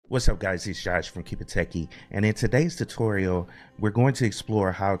What's up guys, it's Josh from KeepItTechie, and in today's tutorial we're going to explore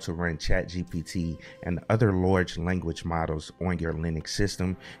how to run ChatGPT and other large language models on your Linux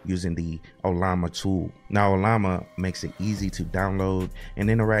system using the Ollama tool. Now Ollama makes it easy to download and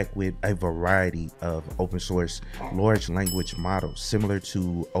interact with a variety of open source large language models similar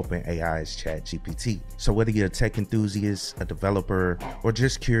to OpenAI's ChatGPT. So whether you're a tech enthusiast, a developer, or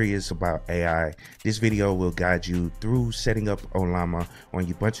just curious about AI, this video will guide you through setting up Ollama on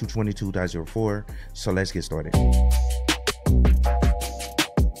Ubuntu 22.04. So let's get started.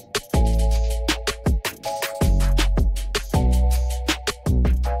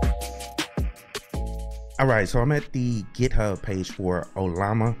 Alright, so I'm at the GitHub page for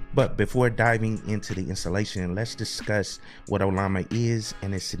Ollama, but before diving into the installation, let's discuss what Ollama is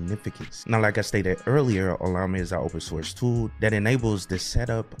and its significance. Now, like I stated earlier, Ollama is an open source tool that enables the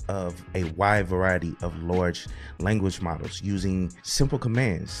setup of a wide variety of large language models using simple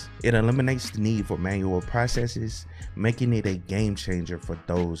commands. It eliminates the need for manual processes, making it a game changer for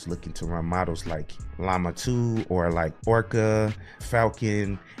those looking to run models like Llama 2 or like Orca,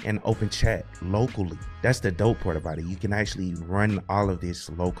 Falcon, and OpenChat locally. That's the dope part about it. You can actually run all of this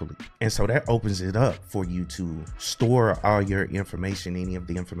locally. And so that opens it up for you to store all your information, any of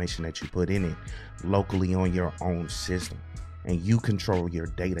the information that you put in it, locally on your own system. And you control your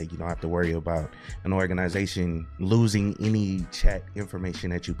data. You don't have to worry about an organization losing any chat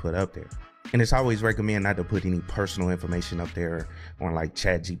information that you put up there. And it's always recommended not to put any personal information up there on like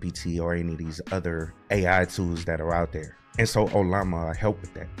ChatGPT or any of these other AI tools that are out there. And so Ollama help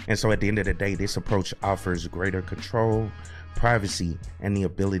with that. And so at the end of the day, this approach offers greater control, privacy, and the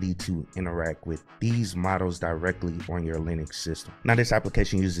ability to interact with these models directly on your Linux system. Now, this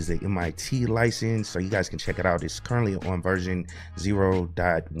application uses the MIT license, so you guys can check it out. It's currently on version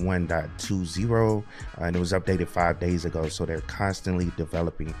 0.1.20, and it was updated 5 days ago, so they're constantly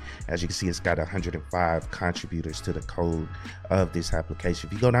developing. As you can see, it's got 105 contributors to the code of this application.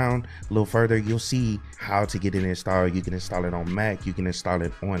 If you go down a little further, you'll see how to get it installed. You can install it on Mac, you can install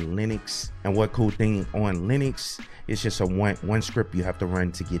it on Linux, and what cool thing on Linux, it's just a one script you have to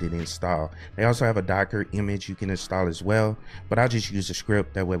run to get it installed. They also have a Docker image you can install as well, but I'll just use a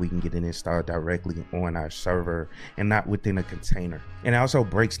script. That way we can get it installed directly on our server and not within a container. And it also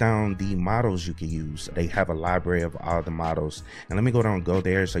breaks down the models you can use. They have a library of all the models. And let me go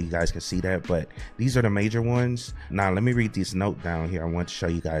there so you guys can see that, but these are the major ones. Now let me read this note down here. I want to show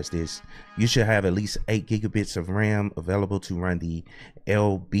you guys this. You should have at least 8 gigabits of RAM available to run the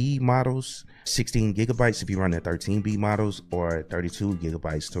LB models, 16 gigabytes if you run the 13B models, or 32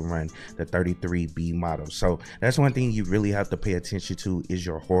 gigabytes to run the 33B models. So that's one thing you really have to pay attention to, is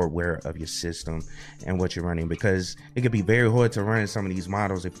your hardware of your system and what you're running, because it can be very hard to run some of these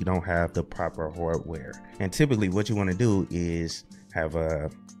models if you don't have the proper hardware. And typically what you want to do is have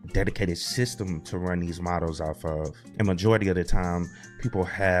a dedicated system to run these models off of. And majority of the time people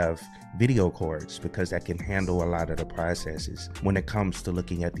have video cards, because that can handle a lot of the processes when it comes to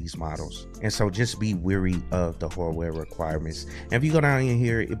looking at these models. And so just be wary of the hardware requirements. And if you go down in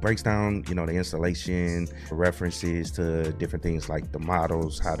here, it breaks down, you know, the installation, references to different things like the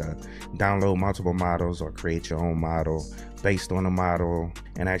models, how to download multiple models or create your own model based on a model,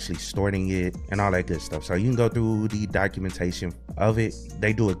 and actually storing it and all that good stuff. So you can go through the documentation of it.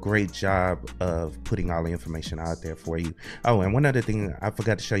 They do a great job of putting all the information out there for you. Oh, and one other thing I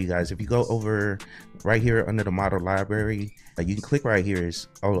forgot to show you guys, if you go over right here under the model library, you can click right here is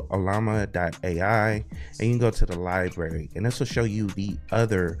Ollama.ai, and you can go to the library, and this will show you the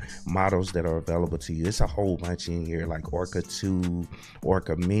other models that are available to you. It's a whole bunch in here, like Orca 2,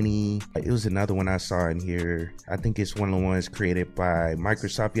 Orca Mini. It was another one I saw in here. I think it's one of the ones created by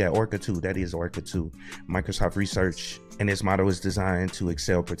Microsoft. Yeah, Orca 2, that is Orca 2, Microsoft Research. And this model is designed to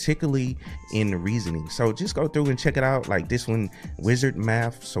excel particularly in reasoning. So just go through and check it out. Like this one, Wizard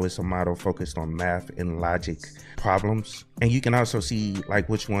Math. So it's a model focused on math and logic problems. And you can also see like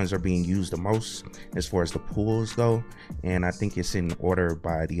which ones are being used the most as far as the pools go. And I think it's in order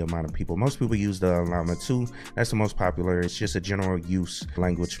by the amount of people. Most people use the Llama 2. That's the most popular. It's just a general use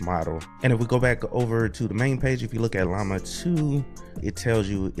language model. And if we go back over to the main page, if you look at Llama 2, it tells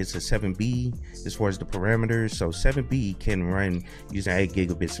you it's a 7B as far as the parameters. So 7B can run using 8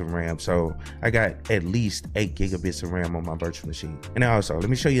 gigabits of RAM. So I got at least 8 gigabits of RAM on my virtual machine. And also, let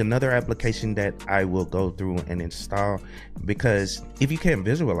me show you another application that I will go through and install, because if you can't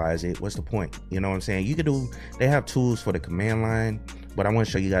visualize it, what's the point? You know what I'm saying? You can do, they have tools for the command line, but I want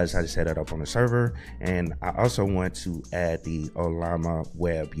to show you guys how to set it up on the server. And I also want to add the Ollama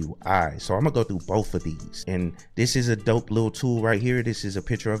web UI. So I'm gonna go through both of these. And this is a dope little tool right here. This is a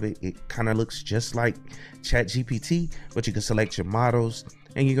picture of it. It kind of looks just like ChatGPT, but you can select your models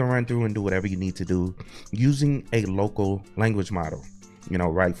and you can run through and do whatever you need to do using a local language model, you know,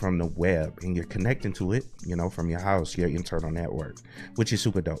 right from the web, and you're connecting to it, you know, from your house, your internal network, which is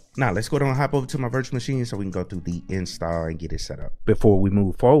super dope. Now let's go down and hop over to my virtual machine so we can go through the install and get it set up. Before we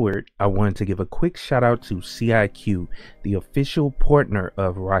move forward, I wanted to give a quick shout out to CIQ, the official partner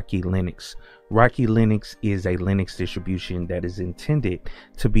of Rocky Linux. Rocky Linux is a Linux distribution that is intended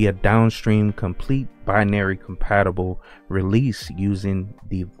to be a downstream complete binary compatible release using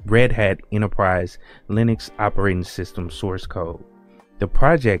the Red Hat Enterprise Linux operating system source code. The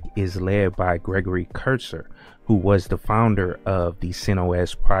project is led by Gregory Kurtzer, who was the founder of the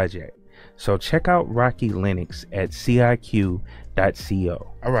CentOS project. So check out Rocky Linux at ciq.co.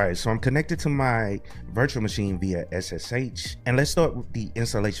 All right, so I'm connected to my virtual machine via SSH, and let's start with the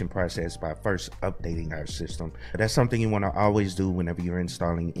installation process by first updating our system. That's something you want to always do whenever you're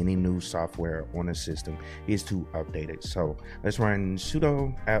installing any new software on a system, is to update it. So let's run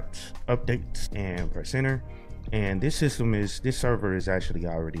sudo apt update and press enter. And this server is actually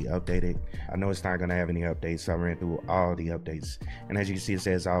already updated. I know it's not going to have any updates, so I ran through all the updates, and as you can see, it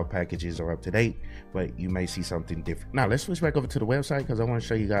says all packages are up to date, but you may see something different. Now let's switch back over to the website because I want to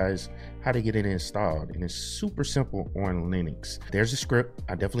show you guys how to get it installed, and it's super simple on Linux. There's a script.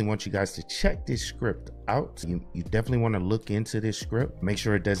 I definitely want you guys to check this script out. You definitely want to look into this script, make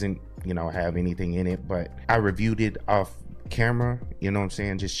sure it doesn't, you know, have anything in it, but I reviewed it off camera, you know what I'm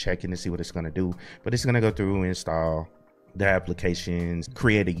saying, just checking to see what it's going to do. But it's going to go through, install the applications,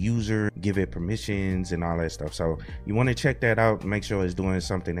 create a user, give it permissions and all that stuff. So you want to check that out, make sure it's doing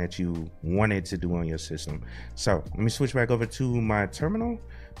something that you want it to do on your system. So let me switch back over to my terminal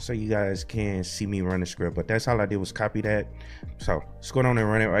so you guys can see me run the script. But that's all I did was copy that. So let's go on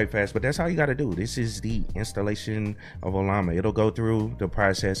and run it right fast. But that's all you got to do. This is the installation of Ollama. It'll go through the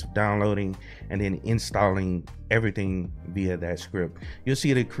process of downloading and then installing everything via that script. You'll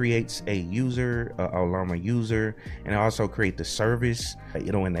see that it creates a user, a Ollama user, and it also create the service.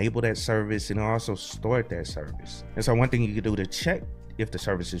 It'll enable that service, and it'll also store that service. And so one thing you can do to check if the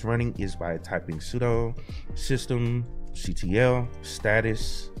service is running is by typing sudo systemctl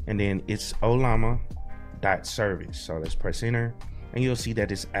status, and then it's Ollama.service. So let's press enter, and you'll see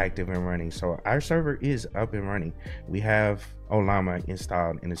that it's active and running. So our server is up and running. We have Ollama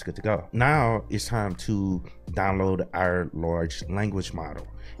installed and it's good to go. Now it's time to download our large language model.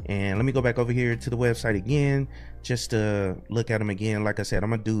 And let me go back over here to the website again, just to look at them again. Like I said,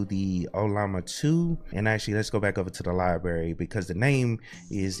 I'm gonna do the Ollama 2, and actually let's go back over to the library because the name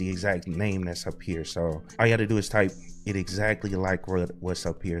is the exact name that's up here. So all you have to do is type it exactly like what's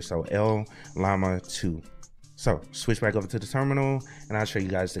up here. So Ollama 2. So switch back over to the terminal, and I'll show you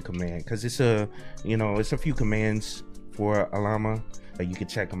guys the command, because it's a, you know, it's a few commands for Ollama. You can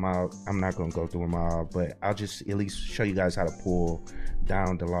check them out. I'm not going to go through them all, but I'll just at least show you guys how to pull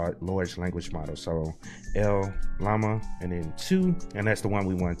down the large language model. So Ollama and then 2, and that's the one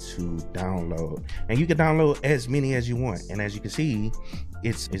we want to download. And you can download as many as you want, and as you can see,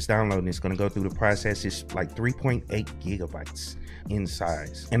 it's downloading. It's going to go through the process. It's like 3.8 gigabytes in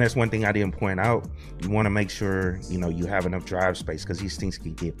size. And that's one thing I didn't point out. You want to make sure, you know, you have enough drive space, because these things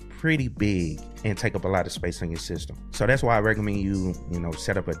can get pretty big and take up a lot of space on your system. So that's why I recommend you know,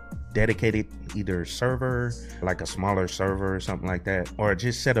 set up a dedicated either server, like a smaller server or something like that, or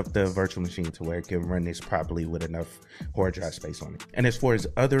just set up the virtual machine to where it can run this properly with enough hard drive space on it. And as far as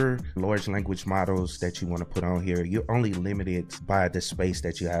other large language models that you want to put on here, you're only limited by the space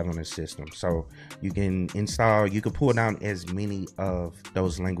that you have on the system. So you can install, you can pull down as many of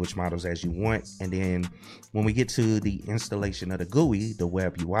those language models as you want, and then when we get to the installation of the GUI, the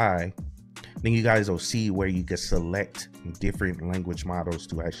web UI, then you guys will see where you can select different language models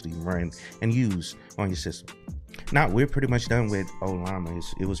to actually run and use on your system. Now we're pretty much done with Ollama.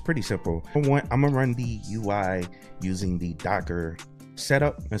 It was pretty simple. I'm gonna run the UI using the Docker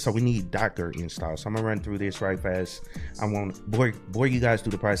setup, and so we need Docker installed. So I'm gonna run through this right fast. I won't bore you guys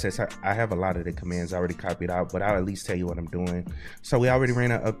through the process. I have a lot of the commands already copied out, but I'll at least tell you what I'm doing. So we already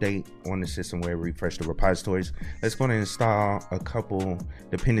ran an update on the system where we refreshed the repositories. Let's go and install a couple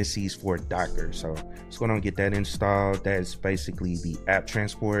dependencies for Docker. So let's go and get that installed. That's basically the app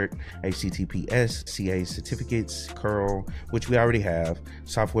transport, HTTPS, CA certificates, curl, which we already have,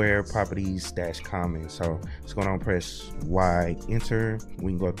 software properties -common. So let's go and press Y, enter.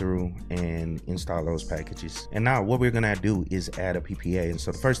 We can go through and install those packages. And now what we're gonna do is add a PPA. And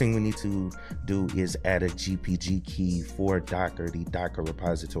so the first thing we need to do is add a GPG key for Docker, the Docker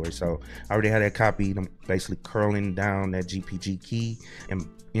repository. So I already had that copied. I'm basically curling down that GPG key and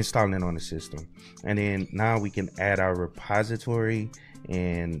installing it on the system. And then now we can add our repository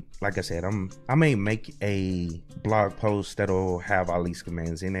And like I said, I may make a blog post that'll have all these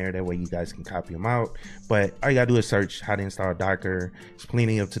commands in there. That way you guys can copy them out. But all you gotta do is search how to install Docker. There's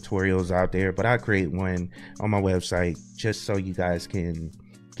plenty of tutorials out there, but I'll create one on my website just so you guys can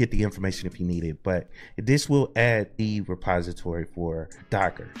get the information if you need it. But this will add the repository for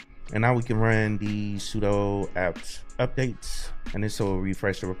Docker. And now we can run the sudo apt updates, and this will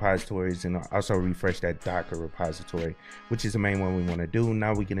refresh the repositories and also refresh that Docker repository, which is the main one we want to do.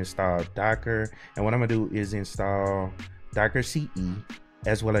 Now we can install Docker, and what I'm gonna do is install Docker CE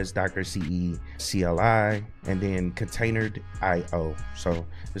as well as Docker CE CLI, and then containered IO. So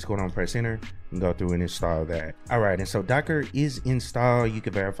let's go down, press enter, and go through and install that. All right, and so Docker is installed. You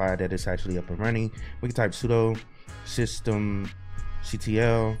can verify that it's actually up and running. We can type sudo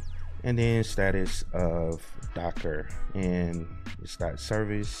systemctl and then status of Docker, and it's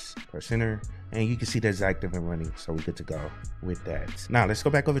 .service, press enter, and you can see that's active and running, so we're good to go with that. Now let's go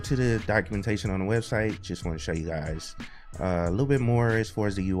back over to the documentation on the website. Just want to show you guys a little bit more as far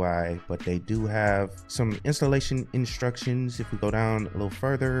as the UI, but they do have some installation instructions. If we go down a little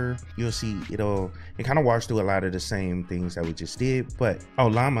further, you'll see it kind of walks through a lot of the same things that we just did. But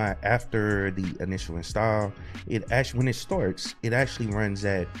Ollama, after the initial install, when it starts, it actually runs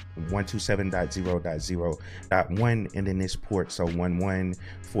at 127.0.0.1 and then this port, so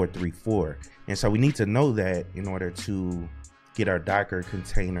 11434. And so we need to know that in order to get our Docker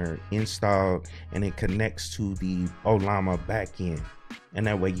container installed, and it connects to the Ollama backend. And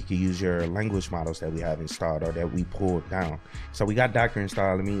that way you can use your language models that we have installed or that we pulled down. So we got Docker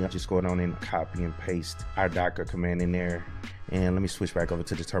installed. Let me just go on and copy and paste our Docker command in there. And let me switch back over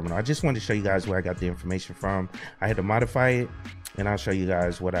to the terminal. I just wanted to show you guys where I got the information from. I had to modify it, and I'll show you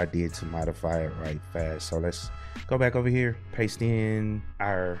guys what I did to modify it right fast. So let's go back over here, paste in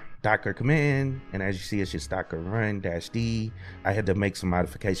our Docker command, and as you see, it's just Docker run -d. I had to make some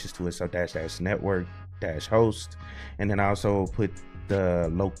modifications to it, so --network -host, and then I also put the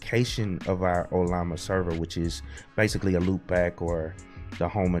location of our Ollama server, which is basically a loopback or the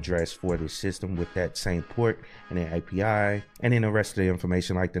home address for the system with that same port, and then API, and then the rest of the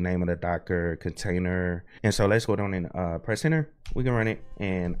information like the name of the Docker container. And so let's go down and press enter. We can run it,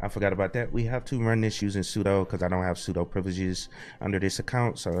 and I forgot about that. We have to run this using sudo because I don't have sudo privileges under this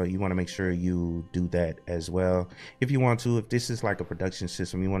account, so you want to make sure you do that as well if you want to. If this is like a production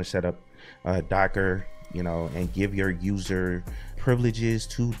system, you want to set up Docker, and give your user privileges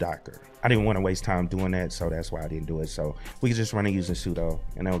to Docker. I didn't want to waste time doing that, so that's why I didn't do it. So we can just run it using sudo,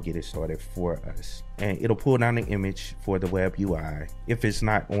 and that'll get it started for us. And it'll pull down the image for the web UI if it's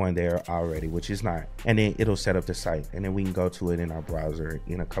not on there already, which is not. And then it'll set up the site, and then we can go to it in our browser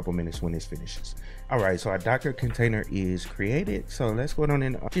in a couple minutes when this finishes. All right, so our Docker container is created. So let's go down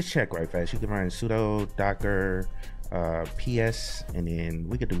and just check right fast. You can run sudo docker ps, and then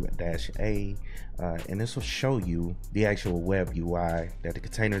we could do -a, and this will show you the actual web UI that the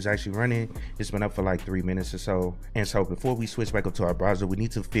container is actually running. It's been up for like 3 minutes or so. And so before we switch back up to our browser, we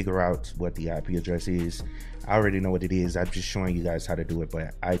need to figure out what the IP address is. I already know what it is. I'm just showing you guys how to do it.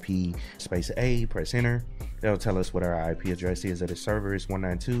 But IP /A, press enter. That'll tell us what our IP address is of the server. Is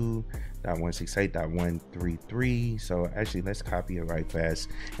 192.168.133. So actually, let's copy it right fast.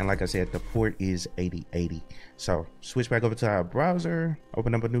 And like I said, the port is 8080. So switch back over to our browser,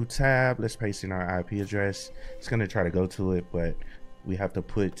 open up a new tab. Let's paste in our IP address. It's going to try to go to it, but we have to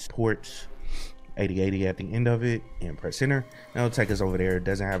put port 8080 at the end of it and press enter. That'll take us over there. It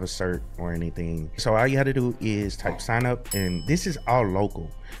doesn't have a cert or anything. So all you have to do is type sign up, and this is all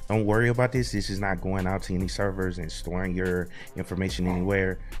local. Don't worry about this. This is not going out to any servers and storing your information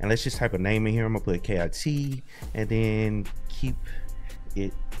anywhere. And let's just type a name in here. I'm gonna put KIT and then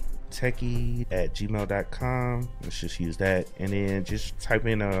KeepItTechie@gmail.com. Let's just use that, and then just type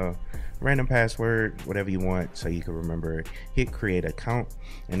in a random password, whatever you want, so you can remember it. Hit create account,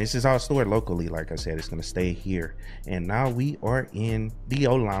 and this is all stored locally. Like I said, it's going to stay here. And now we are in the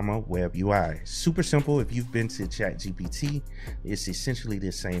Ollama web UI. Super simple. If you've been to ChatGPT, it's essentially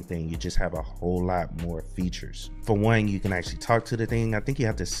the same thing. You just have a whole lot more features. For one, you can actually talk to the thing. I think you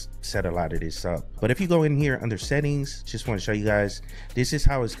have to set a lot of this up, but if you go in here under settings, just want to show you guys, this is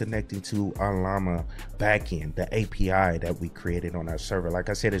how it's connecting to Ollama backend, the API that we created on our server. Like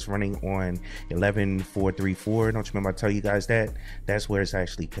I said, it's running on 11434. Don't you remember I tell you guys that? That's where it's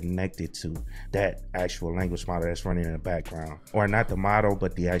actually connected to, that actual language model that's running in the background, or not the model,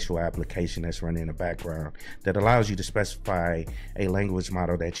 but the actual application that's running in the background that allows you to specify a language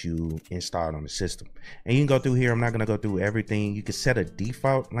model that you installed on the system. And you can go through here. I'm not going to go through everything. You can set a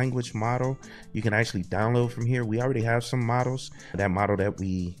default language model. You can actually download from here. We already have some models. That model that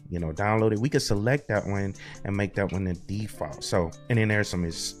we downloaded, we could select that one and make that one the default. So, and then there's some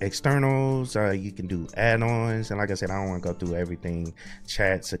externals. You can do add-ons, and like I said, I don't want to go through everything,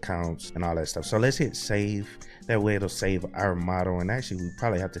 chats, accounts, and all that stuff. So let's hit save. That way it'll save our model, and actually we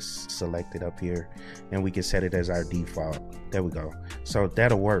probably have to select it up here, and we can set it as our default. There we go. So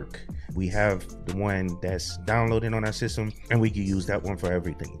that'll work. We have the one that's downloaded on our system, and we can use that one for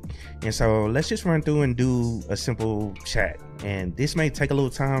everything. And so let's just run through and do a simple chat. And this may take a little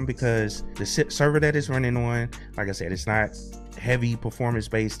time because the server that it's running on, like I said, it's not heavy performance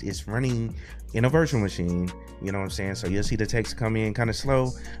based. It's running in a virtual machine, you know what I'm saying? So you'll see the text come in kind of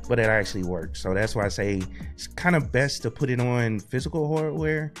slow, but it actually works. So that's why I say it's kind of best to put it on physical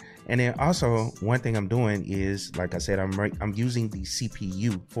hardware. And then also one thing I'm doing is, like I said, I'm using the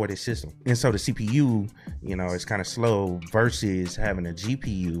CPU for this system. And so the CPU, it's kind of slow versus having a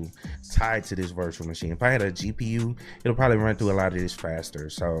GPU tied to this virtual machine. If I had a GPU, it'll probably run through a lot of this faster.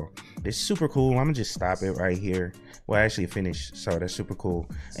 So it's super cool. I'm gonna just stop it right here. Well, actually finish. So that's super cool.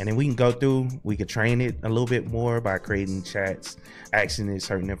 And then we can go through, we could train it a little bit more by creating chats, asking it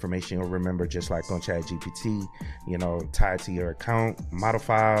certain information you'll remember, just like on ChatGPT, tied to your account. Model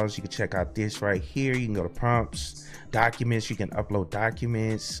files, you can check out this right here. You can go to prompts, documents, you can upload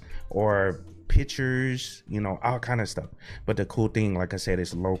documents or pictures, all kind of stuff. But the cool thing, like I said,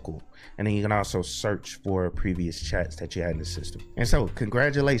 is local. And then you can also search for previous chats that you had in the system. And so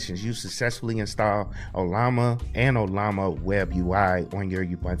congratulations, you successfully installed Ollama and Ollama Web UI on your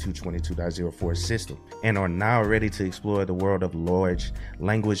Ubuntu 22.04 system and are now ready to explore the world of large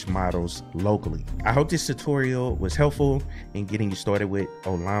language models locally. I hope this tutorial was helpful in getting you started with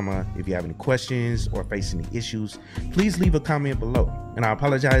Ollama. If you have any questions or face any issues, please leave a comment below. And I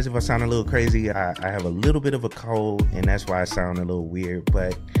apologize if I sound a little crazy. I have a little bit of a cold, and that's why I sound a little weird.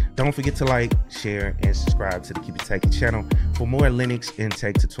 But don't forget to like, share, and subscribe to the KeepItTechie channel for more Linux and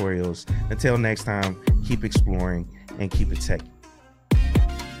tech tutorials. Until next time, keep exploring and keep it techie.